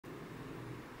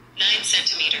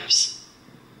centimeters,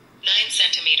 9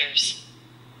 centimeters,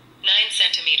 9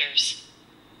 centimeters,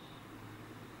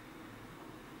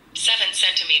 7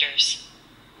 centimeters,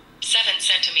 7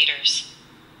 centimeters,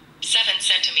 7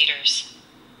 centimeters,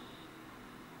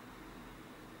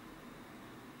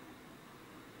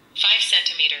 5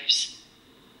 centimeters,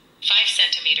 5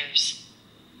 centimeters,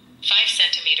 5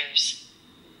 centimeters,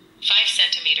 5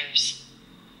 centimeters,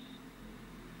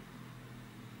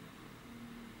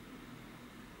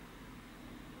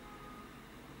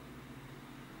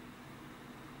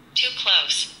 2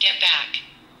 close, get back,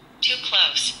 2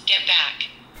 close, get back.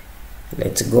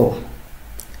 Let's go.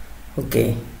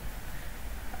 Okay,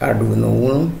 Arduino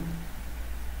Uno,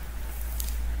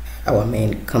 our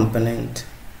main component,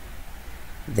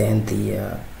 then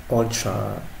the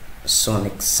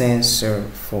ultrasonic sensor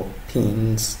for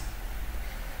pins,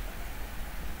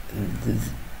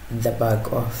 the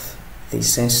back of the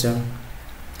sensor,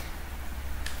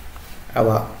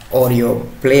 our audio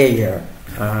player,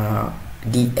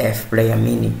 DFPlayer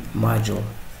Mini module.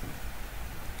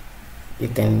 You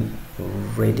can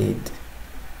read it,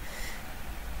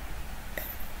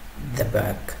 the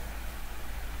back.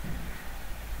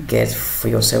 Get for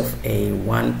yourself a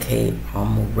 1K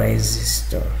ohm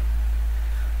resistor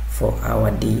for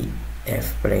our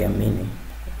DFPlayer Mini,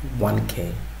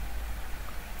 1K.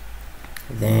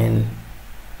 Then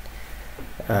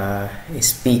a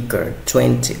speaker,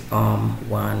 20 ohm,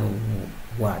 1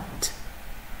 watt.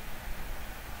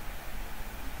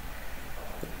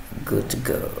 Good to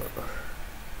go.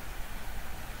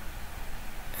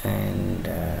 And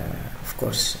of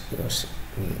course we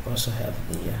also have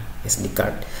the SD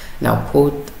card. Now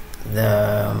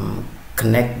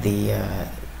connect the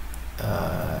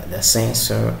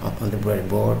sensor on the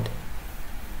breadboard.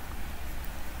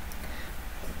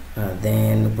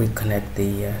 Then we connect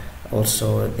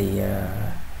also the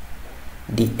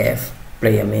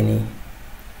DFPlayer Mini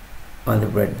on the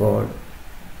breadboard,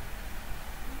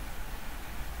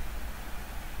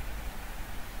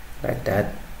 like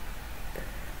that.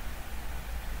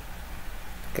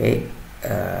 Okay,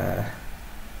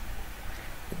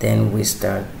 then we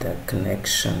start the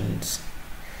connections.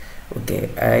 Okay,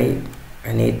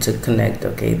 I need to connect,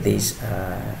 okay, this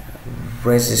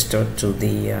resistor to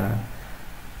the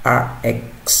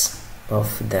RX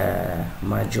of the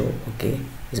module. Okay,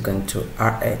 it's going to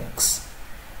RX,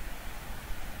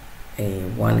 a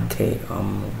 1K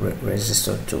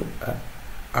resistor to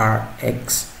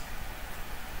RX,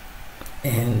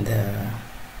 and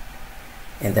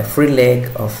the free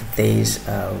leg of this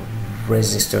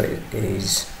resistor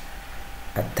is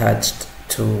attached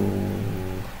to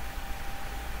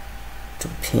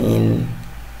pin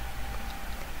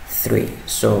 3.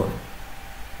 So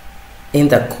in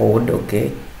the code,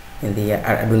 okay, in the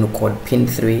Arduino code, pin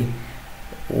 3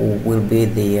 will be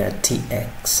the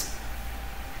TX.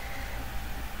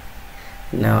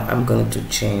 Now I'm going to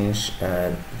change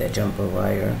the jumper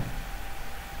wire.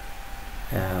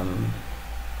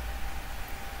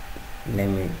 Let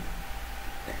me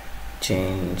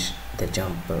change the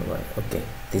jumper wire. Okay,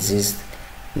 this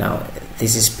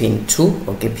is pin 2.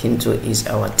 Okay, pin 2 is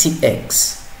our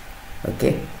TX.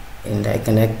 Okay, and I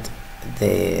connect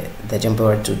the jumper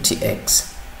wire to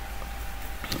TX.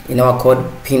 In our code,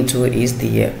 pin 2 is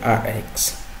the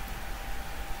RX.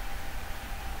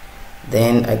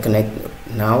 Then I connect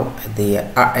now the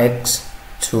RX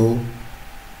to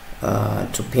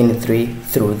pin 3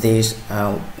 through this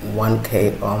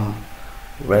 1K ohm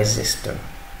resistor.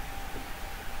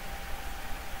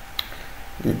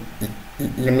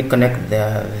 Let me connect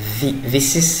the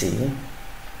VCC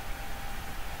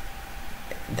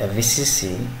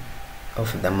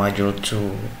of the module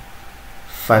to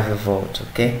 5 volt.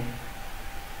 Okay,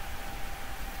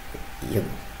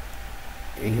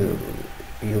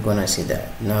 you're gonna see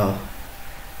that now.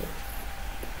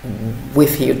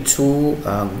 With here 2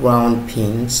 ground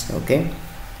pins, okay,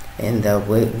 and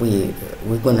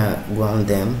we're gonna ground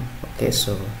them. Okay,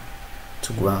 so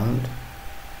to ground,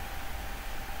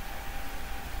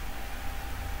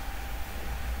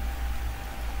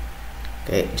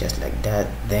 okay, just like that.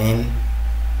 Then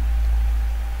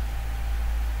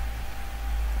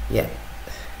yeah,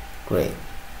 great.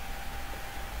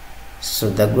 So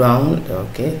the ground,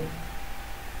 okay,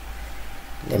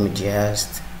 let me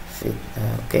just fit,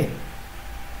 okay,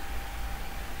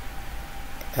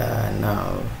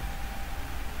 now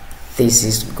this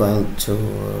is going to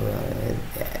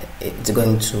it's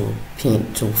going to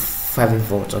pin to 5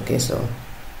 volt. Okay, so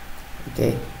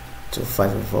okay, to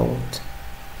 5 volt,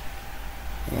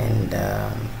 and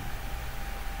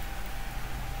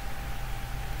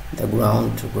the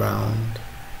ground to ground.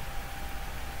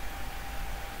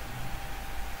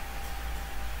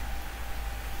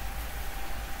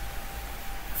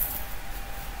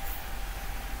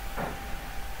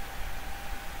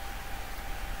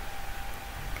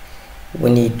 we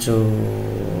need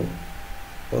to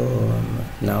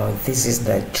now this is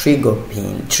the trigger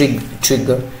pin,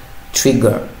 trigger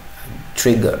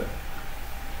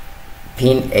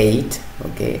pin 8,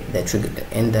 okay, the trigger,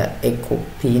 and the echo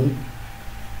pin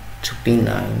to pin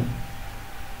 9.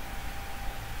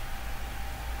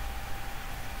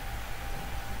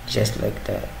 Just like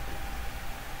that.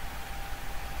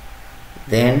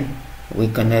 Then we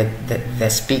connect the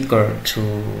speaker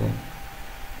to,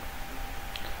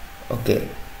 okay,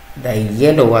 the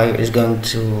yellow wire is going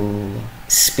to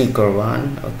speaker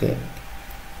 1, okay,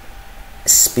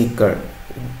 speaker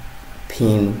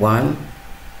pin 1,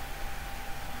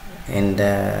 and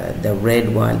the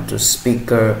red one to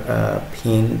speaker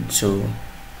pin 2.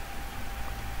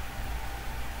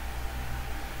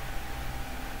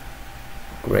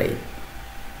 Great,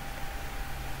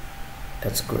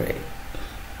 that's great.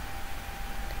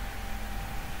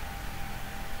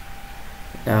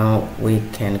 Now we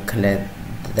can connect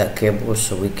the cable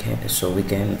so we can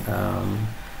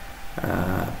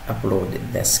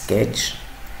upload the sketch.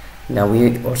 Now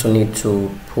we also need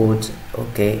to put,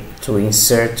 okay, to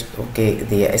insert, okay,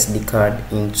 the SD card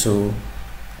into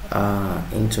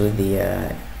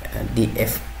the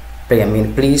DFPlayer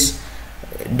Mini. Please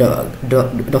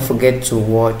don't forget to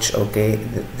watch, okay,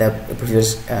 the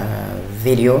previous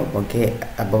video, okay,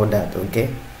 about that. Okay,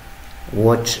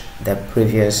 watch the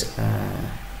previous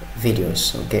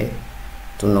videos, okay,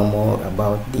 to know more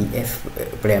about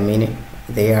DFPlayer Mini.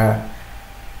 They are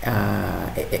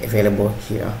available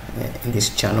here in this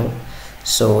channel.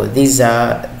 So these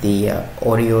are the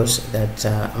audios that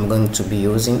I'm going to be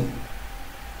using,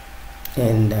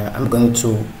 and I'm going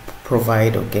to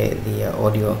provide, okay, the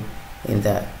audio in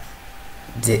the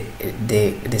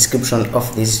description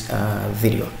of this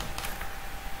video.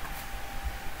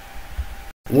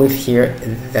 With here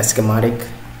the schematic.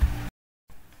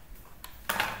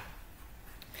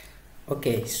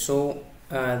 Okay, so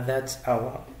that's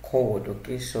our code.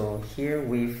 Okay, so here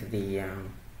with the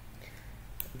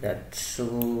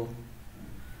two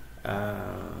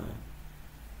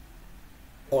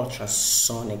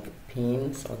ultrasonic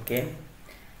pins, okay,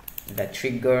 the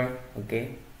trigger,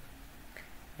 okay,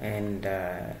 and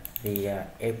the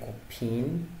echo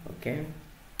pin, okay,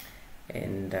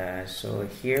 and so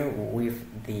here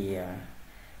with the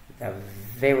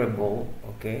variable,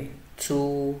 okay,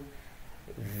 two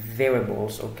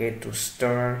variables, okay, to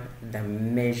store the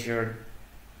measured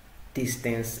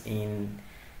distance in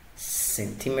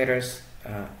centimeters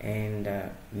and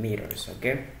meters.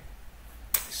 Okay,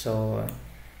 so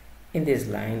in this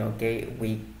line, okay,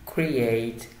 we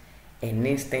create an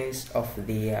instance of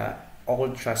the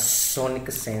ultrasonic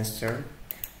sensor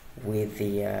with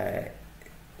the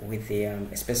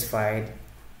specified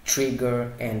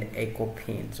trigger and echo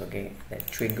pins, okay, the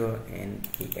trigger and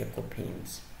the echo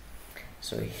pins.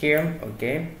 So here,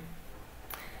 okay,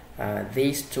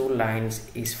 these two lines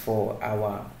is for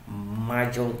our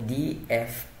module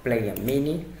DFPlayer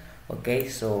Mini. Okay,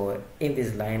 so in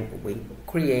this line we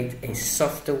create a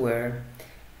software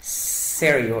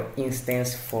serial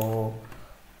instance for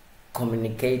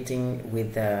communicating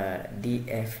with the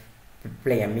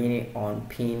DFPlayer Mini on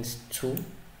pins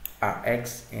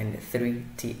 2RX and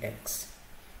 3TX.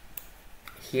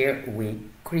 Here we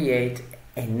create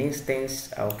an instance,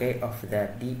 okay, of the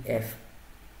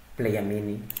DFPlayer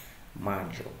Mini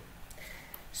module.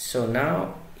 So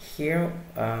now here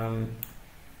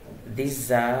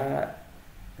these are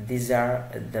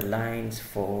the lines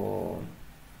for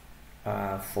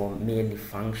merely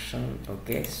function.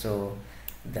 Okay, so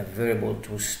the variable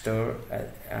to store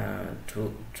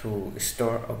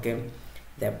okay,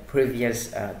 the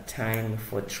previous time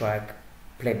for track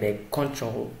playback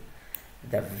control,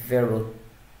 the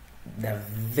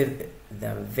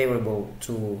variable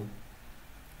to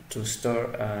store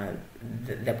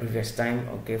the previous time,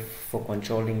 okay, for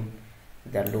controlling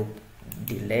the loop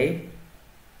delay,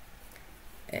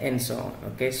 and so on.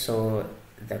 Okay, so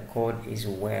the code is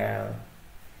well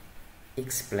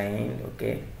explained.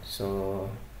 Okay, so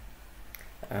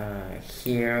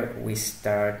here we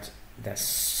start the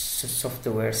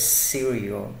software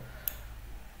serial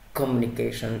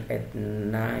communication at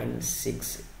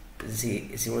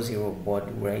 9600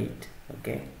 baud rate.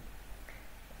 Okay,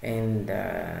 and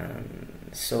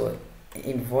so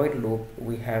in void loop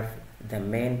we have the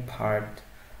main part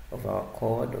of our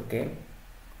code. Okay,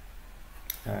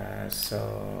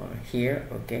 so here,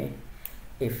 okay,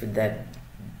 if that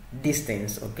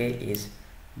distance, okay, is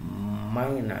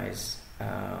minus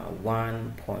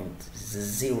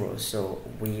 1.0, so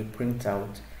we print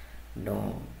out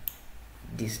no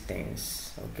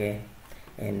distance. Okay,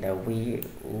 and we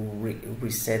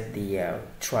reset the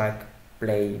track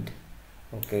played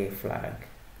okay, flag.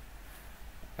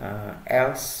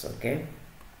 Else, okay,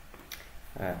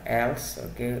 else,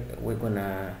 okay,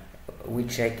 we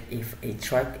check if a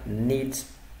track needs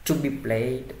to be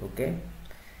played, okay.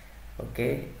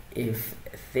 Okay, if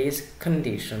this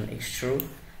condition is true,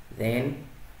 then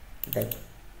the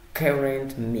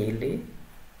current melee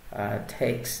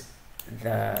takes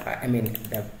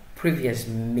the previous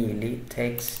melee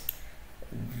takes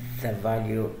the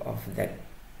value of the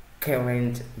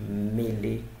current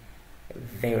melee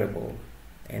variable,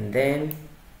 and then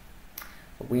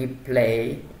we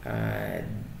play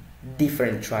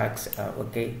different tracks,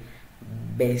 okay,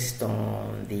 based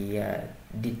on the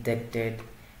detected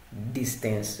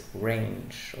distance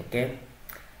range. Okay,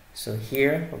 so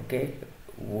here, okay,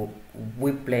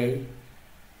 we play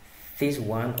this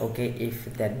one, okay,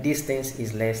 if the distance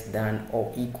is less than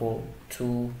or equal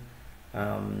to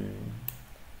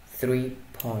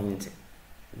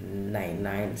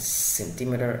 3.99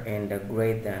 centimeter and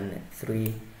greater than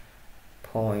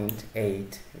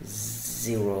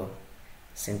 3.80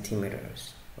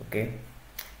 centimeters, okay,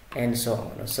 and so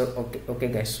on. So okay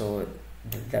guys, so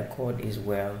the code is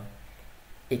well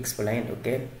explained.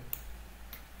 Okay,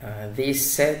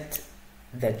 this set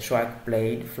the track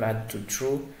played flag to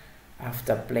true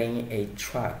after playing a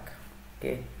track.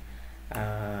 Okay,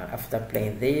 after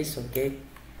playing this, okay,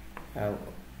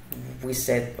 we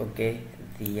set, okay,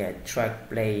 the track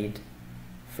played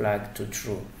flag to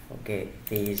true, okay,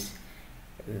 this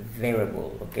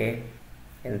variable, okay,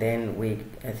 and then we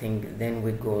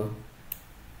go,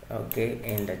 okay,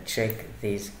 and check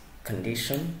this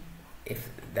condition if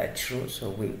that's true. So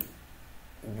we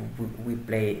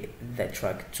play the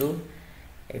track 2.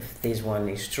 If this one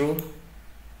is true,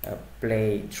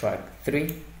 play track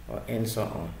 3, and so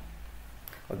on.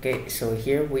 Okay, so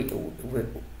here we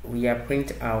are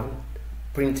print out,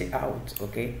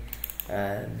 okay,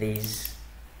 these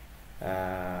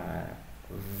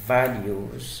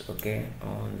values, okay,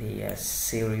 on the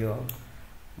serial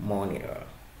monitor.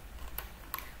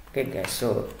 Okay guys,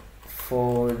 so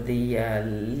for the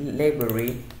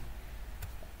library,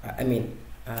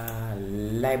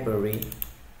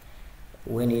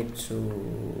 we need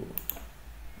to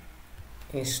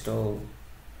install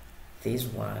this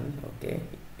one. Okay,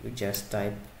 you just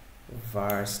type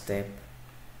var step,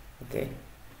 okay,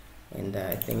 and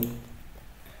I think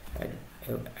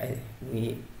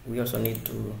we also need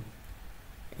to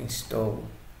install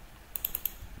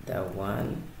that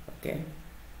one. Okay,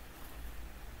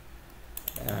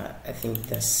 I think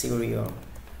the serial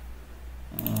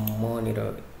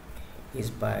monitor is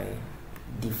by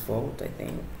default. I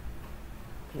think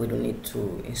we don't need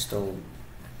to install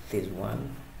this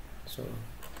one. So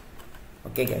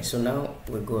okay guys, so now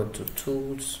we go to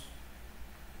tools,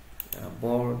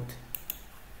 board,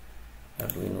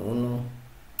 Arduino Uno,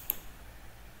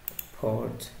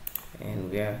 port, and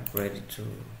we are ready to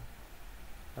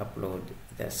upload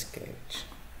the sketch.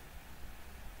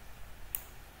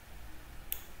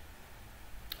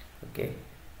 Okay,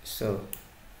 so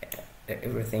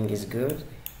everything is good.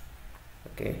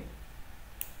 Okay,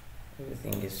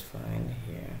 everything is fine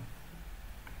here.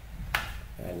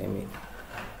 Let me,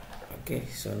 okay,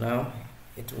 so now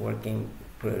it's working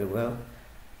pretty well.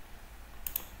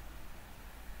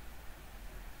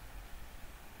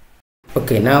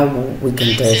 Okay, now we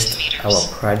can test our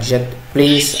project.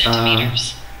 Please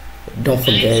don't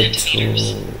forget to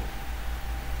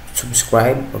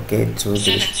subscribe, okay, to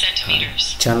this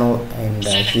channel, and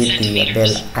hit the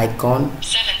bell icon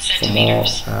for more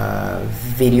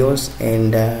videos.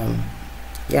 And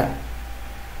yeah,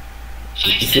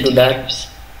 if you do that,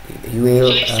 you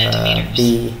will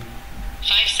be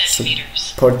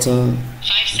supporting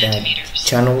that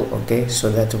channel, okay, so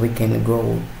that we can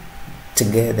grow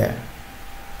together.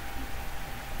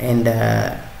 And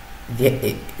the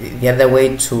other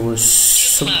way to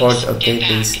support, okay,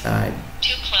 this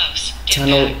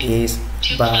channel is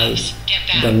by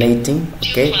donating.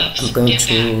 Okay, I'm going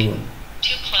to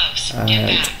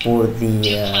put the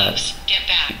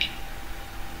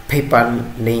PayPal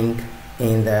link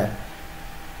in the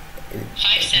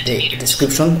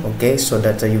description, okay, so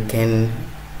that you can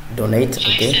donate,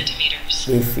 okay,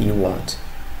 if you want.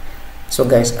 So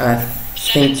guys,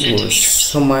 thank you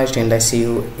so much, and I see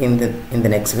you in the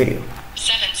next video.